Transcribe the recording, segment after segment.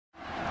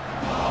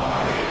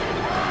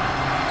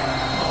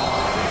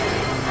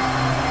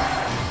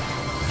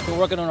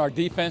working on our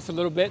defense a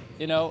little bit,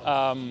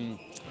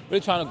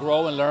 really trying to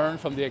grow and learn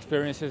from the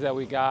experiences that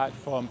we got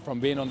from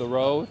being on the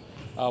road.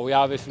 We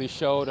obviously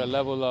showed a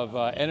level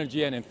of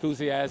energy and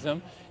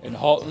enthusiasm in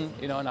Halton,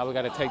 now we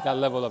got to take that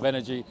level of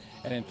energy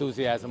and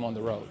enthusiasm on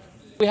the road.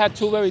 We had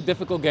two very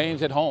difficult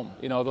games at home.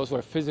 Those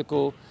were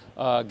physical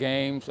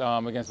games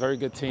against a very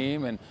good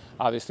team, and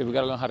obviously we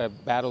got to learn how to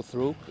battle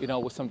through,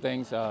 with some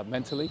things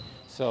mentally.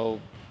 So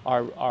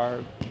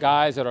our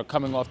guys that are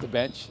coming off the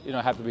bench,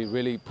 have to be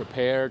really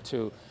prepared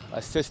to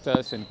assist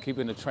us in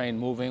keeping the train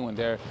moving when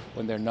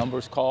their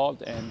number's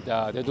called, and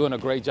they're doing a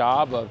great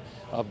job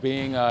of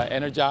being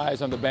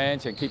energized on the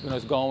bench and keeping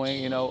us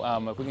going.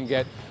 If we can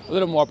get a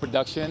little more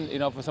production,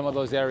 for some of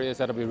those areas,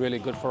 that'll be really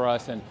good for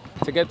us, and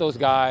to get those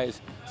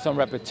guys some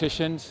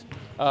repetitions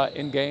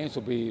in games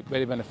will be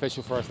really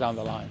beneficial for us down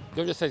the line.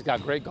 Georgia State's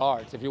got great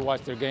guards. If you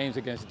watch their games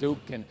against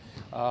Duke and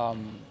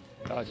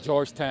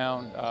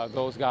Georgetown,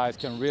 those guys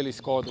can really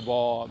score the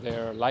ball.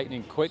 They're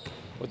lightning quick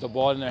with the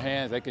ball in their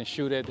hands. They can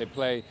shoot it. They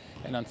play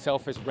an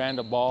unselfish brand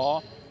of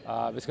ball.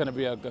 It's going to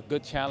be a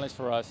good challenge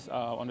for us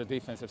on the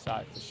defensive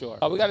side, for sure.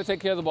 We got to take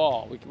care of the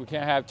ball. We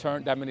can't have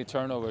that many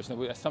turnovers.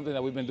 That's something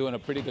that we've been doing a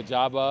pretty good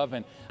job of,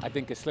 and I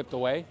think it slipped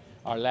away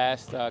our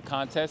last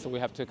contest. So we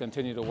have to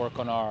continue to work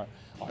on our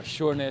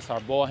sureness,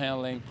 our ball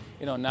handling,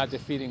 not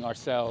defeating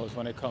ourselves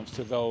when it comes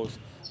to those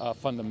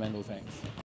fundamental things.